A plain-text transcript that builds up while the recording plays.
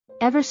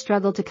Ever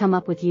struggle to come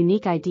up with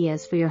unique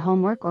ideas for your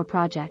homework or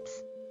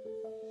projects?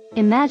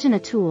 Imagine a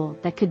tool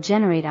that could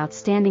generate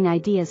outstanding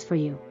ideas for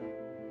you.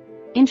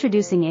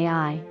 Introducing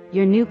AI,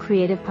 your new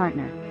creative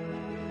partner.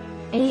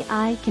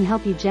 AI can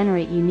help you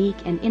generate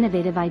unique and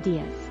innovative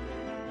ideas.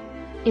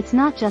 It's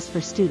not just for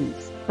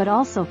students, but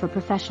also for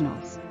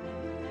professionals.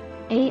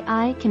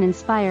 AI can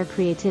inspire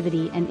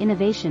creativity and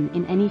innovation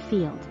in any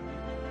field.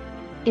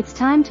 It's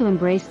time to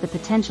embrace the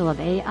potential of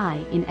AI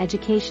in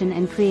education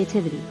and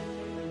creativity.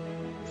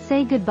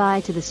 Say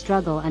goodbye to the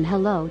struggle and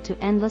hello to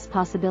endless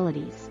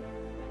possibilities.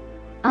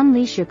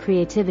 Unleash your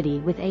creativity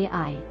with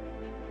AI.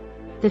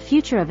 The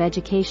future of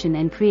education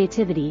and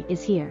creativity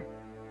is here.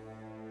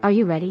 Are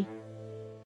you ready?